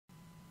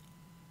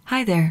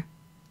Hi there.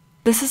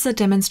 This is a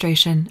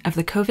demonstration of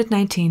the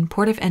COVID-19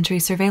 Port of Entry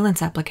Surveillance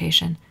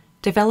application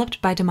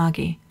developed by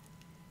Dimagi.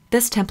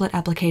 This template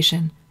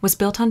application was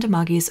built on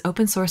Dimagi's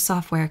open-source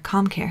software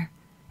CommCare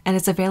and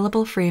is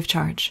available free of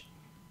charge.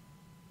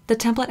 The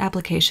template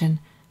application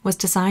was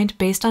designed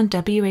based on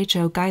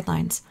WHO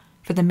guidelines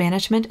for the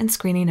management and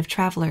screening of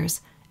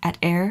travelers at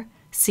air,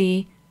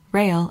 sea,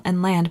 rail,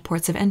 and land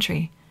ports of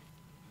entry.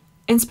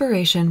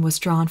 Inspiration was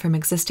drawn from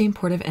existing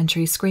port of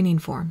entry screening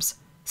forms,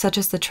 such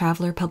as the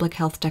Traveler Public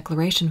Health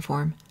Declaration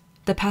Form,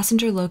 the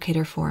Passenger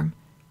Locator Form,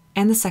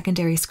 and the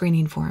Secondary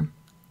Screening Form.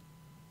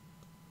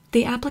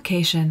 The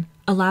application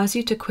allows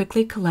you to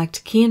quickly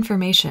collect key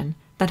information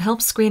that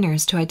helps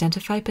screeners to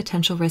identify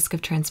potential risk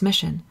of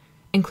transmission,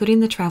 including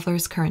the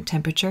traveler's current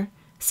temperature,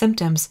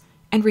 symptoms,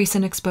 and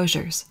recent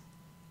exposures.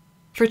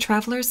 For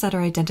travelers that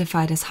are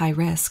identified as high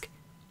risk,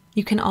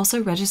 you can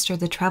also register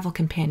the travel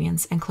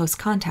companions and close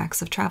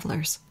contacts of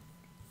travelers.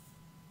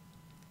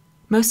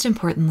 Most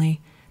importantly,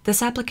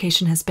 this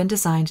application has been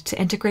designed to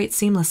integrate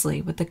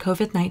seamlessly with the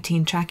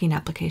COVID-19 tracking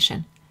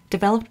application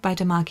developed by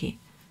Dimagi,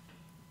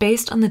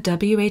 based on the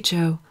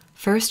WHO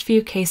First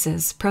Few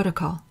Cases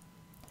protocol.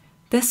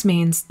 This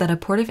means that a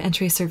port of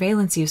entry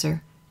surveillance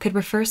user could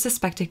refer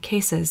suspected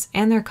cases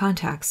and their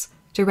contacts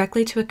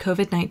directly to a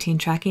COVID-19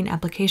 tracking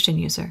application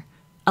user,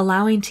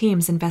 allowing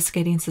teams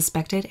investigating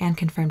suspected and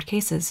confirmed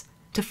cases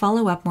to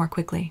follow up more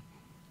quickly.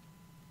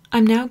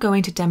 I'm now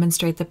going to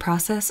demonstrate the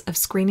process of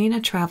screening a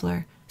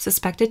traveler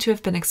suspected to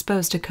have been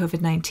exposed to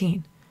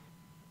COVID-19.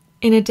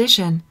 In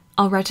addition,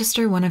 I'll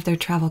register one of their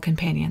travel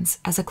companions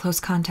as a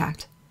close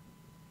contact.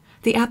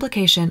 The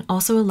application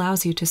also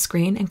allows you to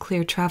screen and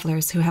clear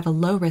travelers who have a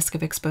low risk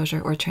of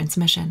exposure or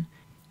transmission.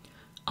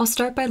 I'll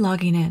start by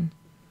logging in.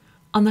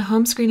 On the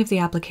home screen of the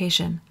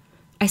application,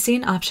 I see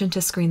an option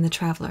to screen the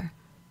traveler.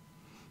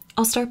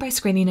 I'll start by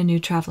screening a new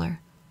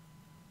traveler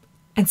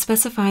and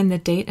specifying the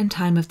date and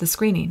time of the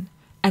screening,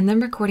 and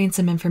then recording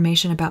some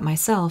information about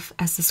myself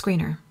as the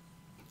screener.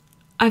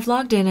 I've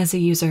logged in as a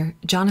user,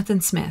 Jonathan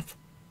Smith.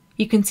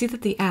 You can see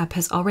that the app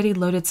has already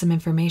loaded some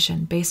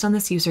information based on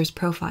this user's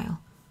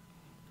profile.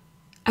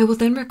 I will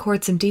then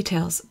record some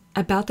details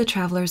about the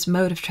traveler's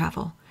mode of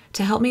travel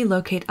to help me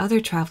locate other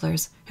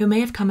travelers who may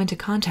have come into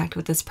contact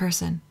with this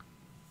person.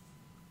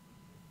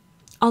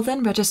 I'll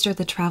then register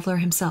the traveler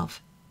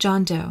himself,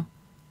 John Doe,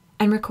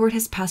 and record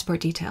his passport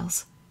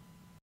details.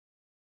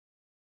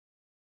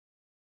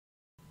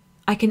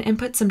 I can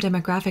input some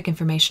demographic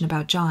information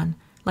about John,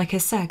 like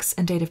his sex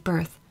and date of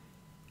birth,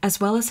 as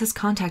well as his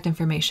contact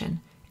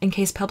information in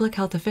case public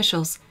health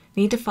officials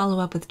need to follow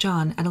up with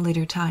John at a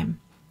later time.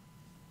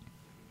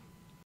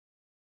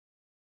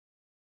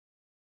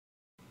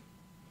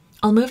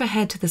 I'll move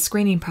ahead to the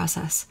screening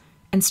process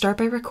and start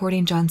by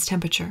recording John's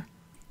temperature.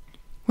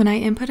 When I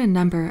input a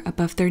number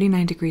above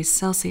 39 degrees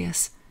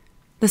Celsius,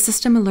 the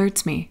system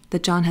alerts me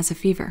that John has a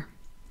fever.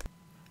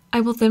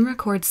 I will then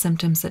record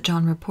symptoms that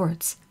John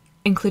reports,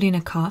 including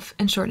a cough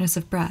and shortness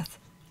of breath,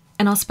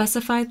 and I'll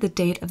specify the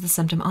date of the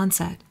symptom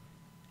onset.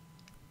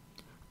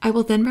 I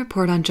will then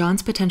report on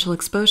John's potential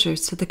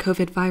exposures to the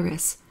COVID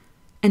virus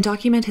and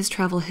document his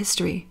travel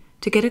history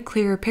to get a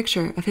clearer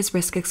picture of his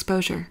risk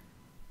exposure.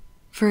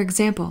 For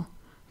example,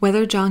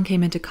 whether John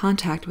came into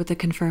contact with a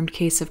confirmed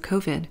case of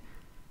COVID,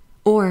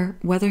 or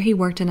whether he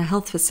worked in a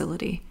health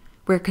facility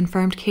where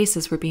confirmed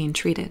cases were being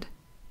treated.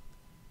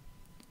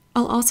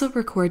 I'll also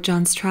record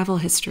John's travel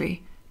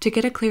history to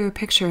get a clearer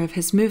picture of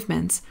his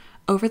movements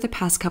over the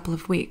past couple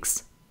of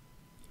weeks.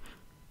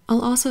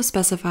 I'll also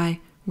specify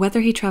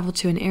whether he traveled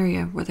to an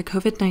area where the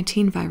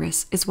COVID-19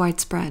 virus is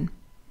widespread.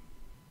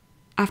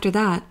 After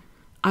that,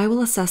 I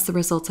will assess the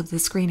results of the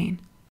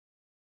screening.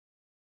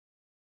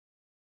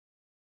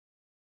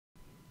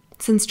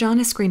 Since John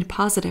is screened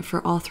positive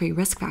for all three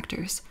risk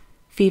factors,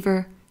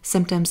 fever,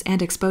 symptoms,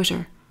 and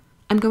exposure,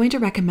 I'm going to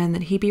recommend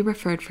that he be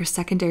referred for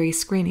secondary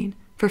screening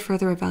for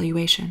further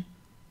evaluation.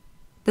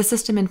 The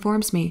system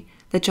informs me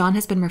that John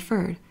has been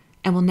referred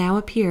and will now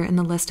appear in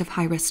the list of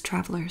high-risk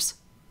travelers.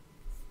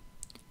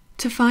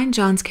 To find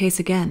John's case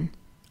again,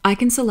 I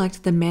can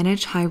select the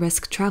Manage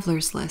High-Risk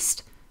Travelers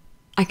list.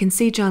 I can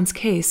see John's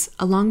case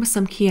along with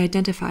some key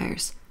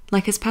identifiers,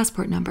 like his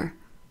passport number.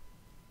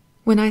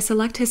 When I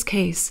select his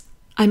case,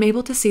 I'm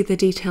able to see the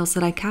details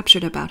that I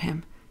captured about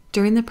him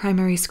during the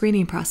primary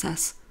screening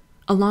process,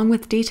 along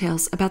with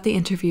details about the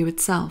interview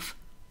itself.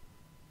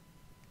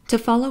 To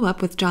follow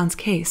up with John's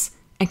case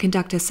and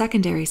conduct a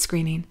secondary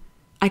screening,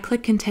 I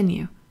click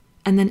Continue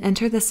and then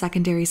enter the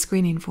secondary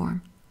screening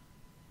form.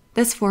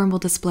 This form will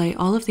display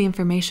all of the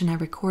information I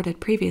recorded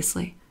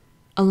previously,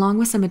 along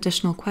with some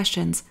additional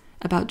questions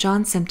about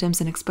John's symptoms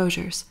and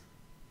exposures.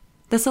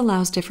 This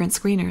allows different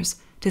screeners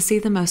to see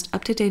the most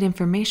up-to-date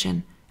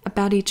information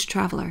about each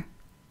traveler.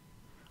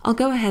 I'll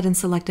go ahead and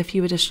select a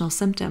few additional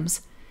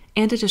symptoms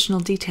and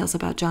additional details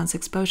about John's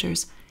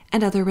exposures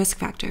and other risk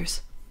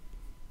factors.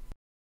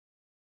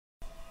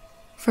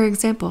 For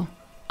example,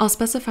 I'll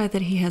specify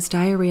that he has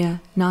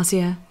diarrhea,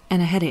 nausea,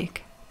 and a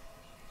headache.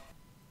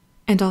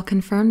 And I'll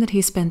confirm that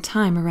he spent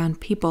time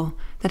around people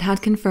that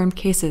had confirmed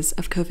cases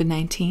of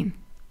COVID-19.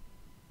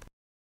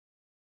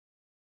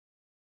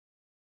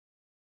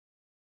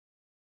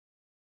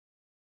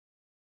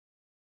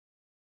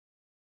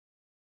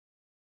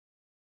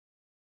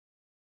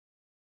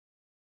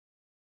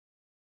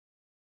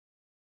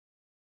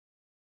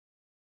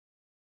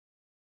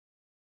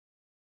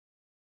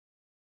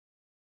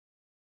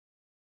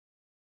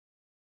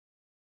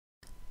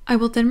 I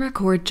will then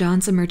record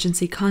John's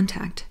emergency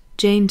contact,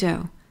 Jane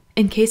Doe,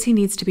 in case he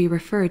needs to be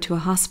referred to a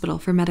hospital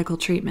for medical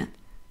treatment.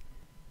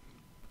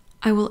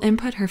 I will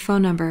input her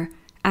phone number,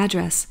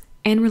 address,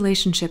 and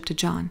relationship to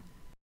John.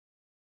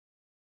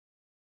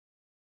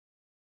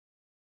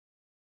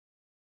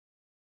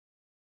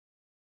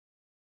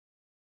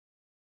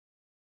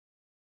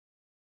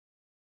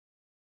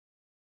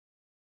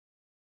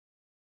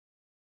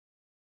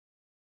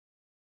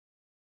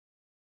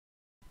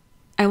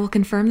 I will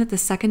confirm that the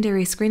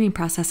secondary screening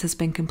process has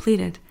been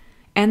completed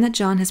and that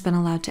John has been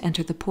allowed to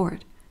enter the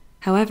port.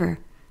 However,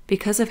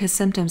 because of his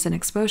symptoms and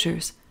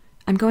exposures,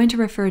 I'm going to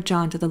refer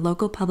John to the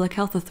local public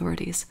health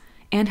authorities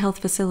and health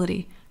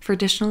facility for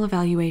additional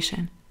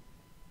evaluation.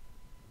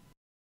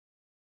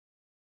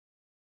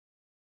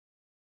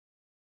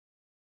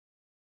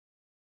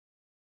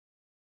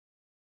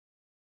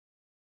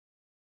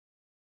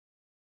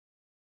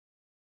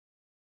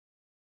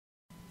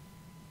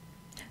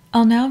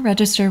 I'll now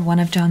register one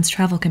of John's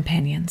travel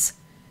companions.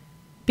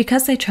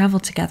 Because they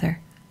traveled together,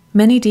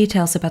 many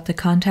details about the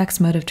contact's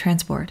mode of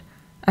transport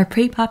are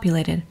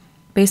pre-populated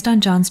based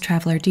on John's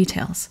traveler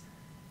details.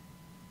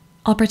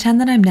 I'll pretend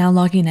that I'm now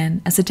logging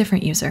in as a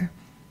different user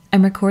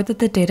and record that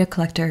the data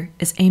collector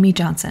is Amy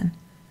Johnson.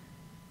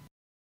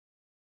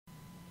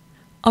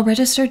 I'll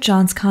register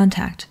John's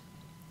contact,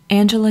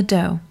 Angela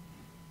Doe,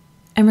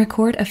 and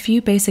record a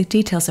few basic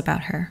details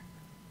about her,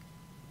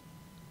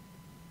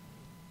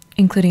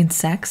 including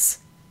sex,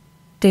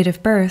 date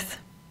of birth,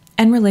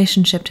 and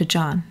relationship to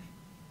John.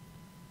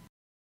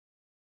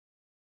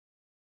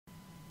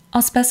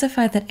 I'll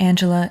specify that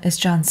Angela is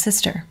John's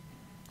sister,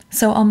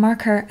 so I'll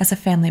mark her as a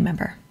family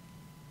member.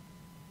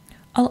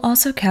 I'll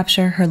also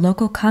capture her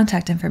local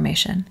contact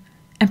information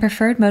and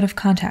preferred mode of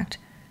contact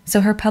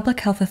so her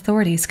public health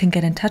authorities can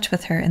get in touch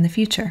with her in the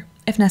future,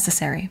 if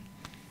necessary.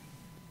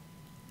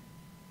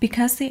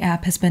 Because the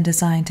app has been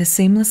designed to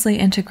seamlessly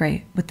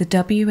integrate with the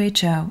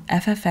WHO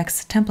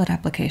FFX template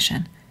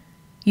application,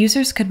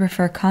 users could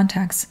refer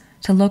contacts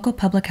to local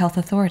public health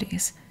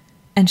authorities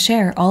and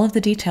share all of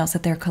the details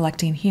that they're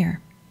collecting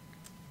here.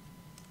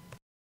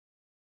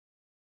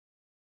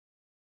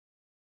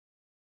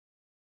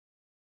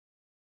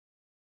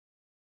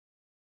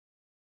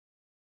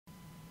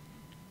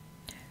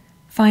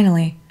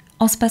 Finally,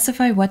 I'll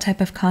specify what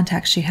type of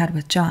contact she had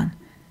with John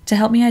to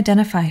help me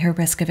identify her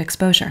risk of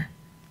exposure.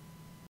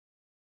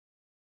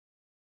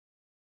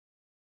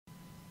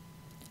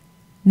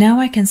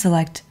 Now I can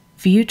select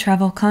View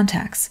Travel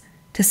Contacts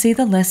to see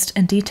the list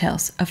and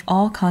details of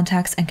all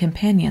contacts and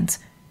companions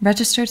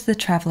registered to the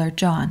traveler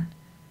John.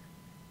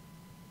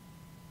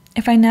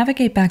 If I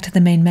navigate back to the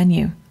main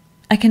menu,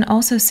 I can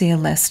also see a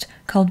list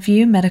called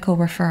View Medical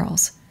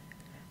Referrals.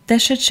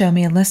 This should show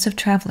me a list of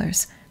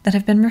travelers that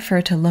have been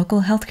referred to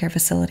local healthcare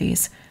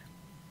facilities,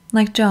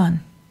 like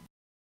John.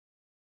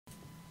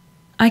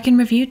 I can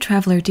review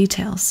traveler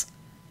details,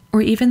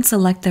 or even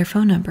select their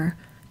phone number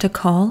to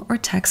call or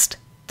text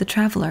the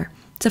traveler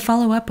to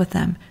follow up with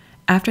them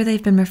after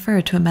they've been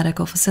referred to a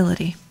medical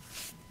facility.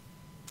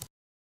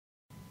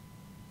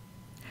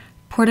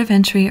 Port of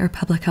entry or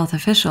public health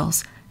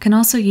officials can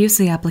also use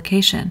the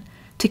application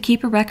to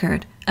keep a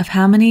record of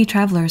how many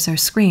travelers are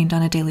screened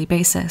on a daily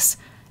basis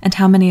and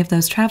how many of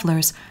those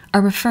travelers are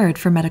referred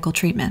for medical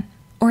treatment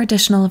or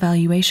additional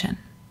evaluation.